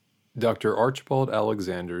Dr. Archibald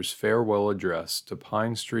Alexander's farewell address to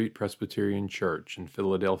Pine Street Presbyterian Church in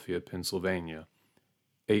Philadelphia, Pennsylvania,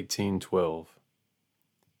 1812.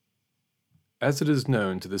 As it is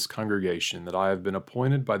known to this congregation that I have been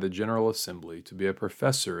appointed by the General Assembly to be a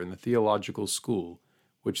professor in the theological school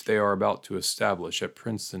which they are about to establish at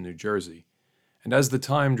Princeton, New Jersey, and as the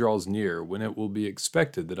time draws near when it will be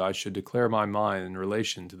expected that I should declare my mind in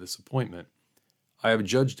relation to this appointment, I have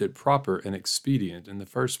judged it proper and expedient in the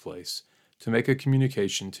first place to make a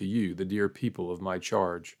communication to you, the dear people of my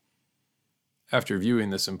charge. After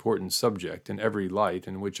viewing this important subject in every light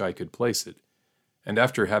in which I could place it, and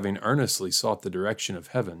after having earnestly sought the direction of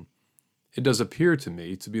heaven, it does appear to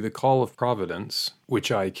me to be the call of Providence,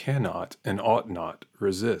 which I cannot and ought not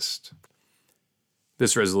resist.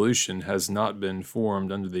 This resolution has not been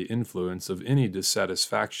formed under the influence of any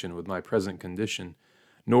dissatisfaction with my present condition,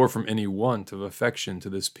 nor from any want of affection to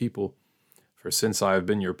this people, for since I have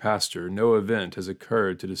been your pastor, no event has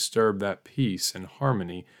occurred to disturb that peace and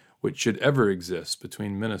harmony which should ever exist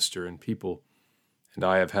between minister and people, and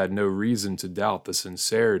I have had no reason to doubt the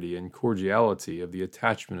sincerity and cordiality of the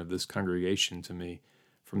attachment of this congregation to me,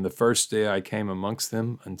 from the first day I came amongst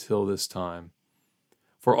them until this time.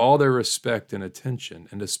 For all their respect and attention,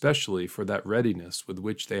 and especially for that readiness with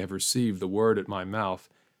which they have received the word at my mouth,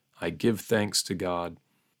 I give thanks to God.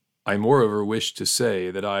 I moreover wish to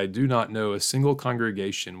say that I do not know a single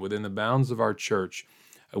congregation within the bounds of our church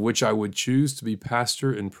of which I would choose to be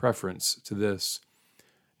pastor in preference to this.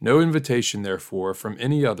 No invitation, therefore, from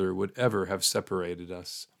any other would ever have separated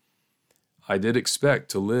us. I did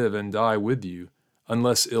expect to live and die with you,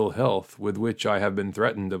 unless ill health, with which I have been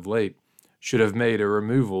threatened of late, should have made a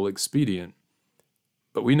removal expedient.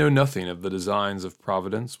 But we know nothing of the designs of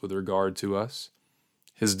Providence with regard to us.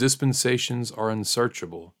 His dispensations are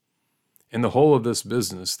unsearchable. In the whole of this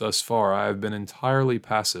business thus far I have been entirely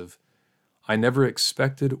passive. I never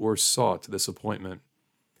expected or sought this appointment.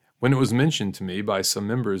 When it was mentioned to me by some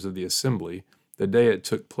members of the assembly, the day it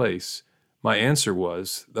took place, my answer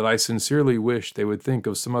was that I sincerely wished they would think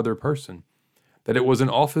of some other person, that it was an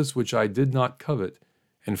office which I did not covet,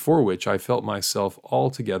 and for which I felt myself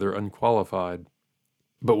altogether unqualified.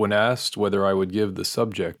 But when asked whether I would give the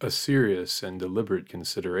subject a serious and deliberate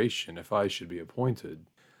consideration if I should be appointed,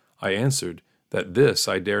 I answered that this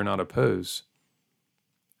I dare not oppose.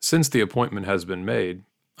 Since the appointment has been made,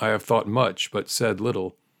 I have thought much but said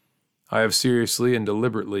little. I have seriously and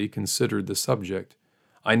deliberately considered the subject.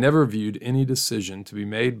 I never viewed any decision to be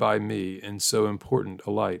made by me in so important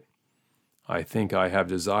a light. I think I have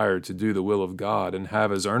desired to do the will of God, and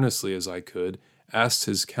have as earnestly as I could asked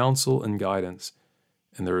His counsel and guidance,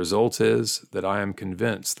 and the result is that I am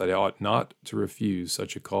convinced that I ought not to refuse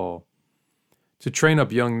such a call. To train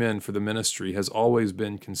up young men for the ministry has always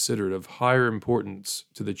been considered of higher importance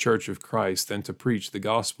to the Church of Christ than to preach the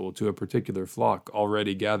gospel to a particular flock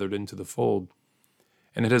already gathered into the fold,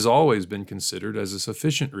 and it has always been considered as a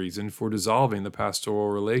sufficient reason for dissolving the pastoral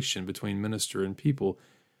relation between minister and people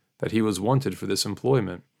that he was wanted for this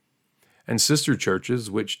employment. And sister churches,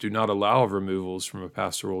 which do not allow of removals from a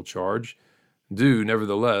pastoral charge, do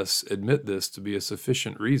nevertheless admit this to be a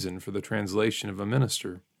sufficient reason for the translation of a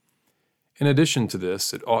minister. In addition to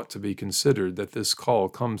this, it ought to be considered that this call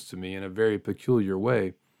comes to me in a very peculiar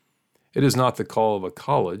way. It is not the call of a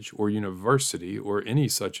college or university or any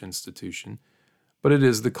such institution, but it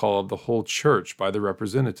is the call of the whole church by the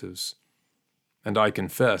representatives. And I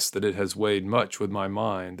confess that it has weighed much with my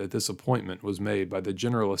mind that this appointment was made by the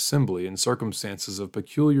General Assembly in circumstances of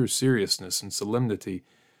peculiar seriousness and solemnity,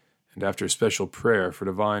 and after special prayer for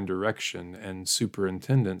divine direction and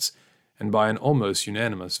superintendence, and by an almost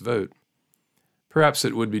unanimous vote. Perhaps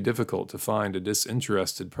it would be difficult to find a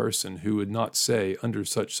disinterested person who would not say, under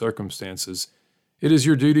such circumstances, "It is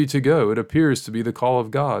your duty to go. It appears to be the call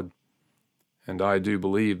of God." And I do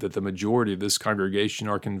believe that the majority of this congregation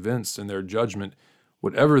are convinced in their judgment,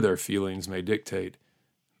 whatever their feelings may dictate,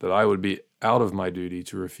 that I would be out of my duty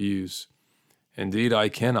to refuse. Indeed, I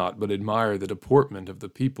cannot but admire the deportment of the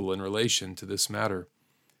people in relation to this matter.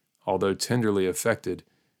 Although tenderly affected,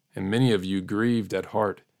 and many of you grieved at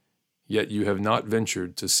heart, yet you have not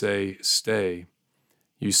ventured to say, "Stay."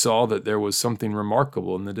 You saw that there was something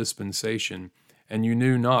remarkable in the dispensation, and you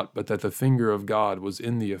knew not but that the finger of God was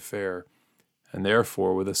in the affair, and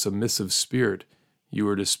therefore with a submissive spirit you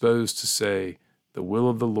were disposed to say, "The will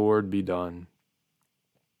of the Lord be done."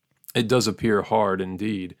 It does appear hard,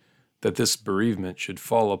 indeed, that this bereavement should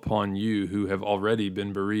fall upon you who have already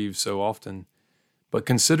been bereaved so often, but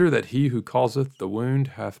consider that He who causeth the wound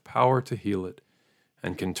hath power to heal it,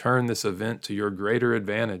 and can turn this event to your greater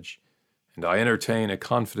advantage, And I entertain a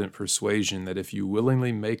confident persuasion that if you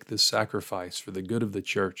willingly make this sacrifice for the good of the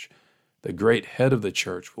church, the great head of the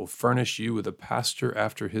church will furnish you with a pastor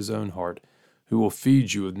after his own heart, who will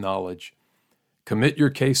feed you with knowledge. Commit your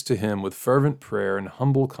case to him with fervent prayer and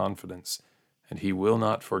humble confidence, and he will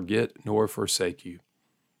not forget nor forsake you.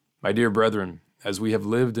 My dear brethren, as we have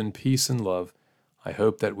lived in peace and love, I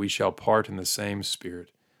hope that we shall part in the same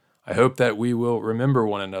spirit. I hope that we will remember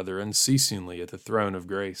one another unceasingly at the throne of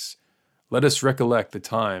grace. Let us recollect the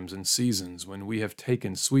times and seasons when we have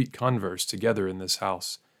taken sweet converse together in this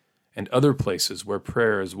house, and other places where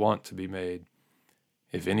prayer is wont to be made.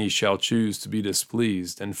 If any shall choose to be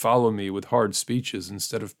displeased, and follow me with hard speeches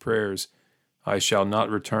instead of prayers, I shall not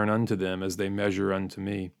return unto them as they measure unto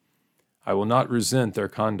me. I will not resent their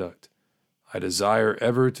conduct. I desire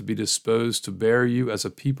ever to be disposed to bear you as a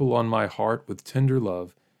people on my heart with tender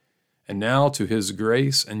love. And now to his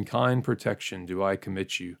grace and kind protection do I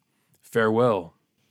commit you. Farewell,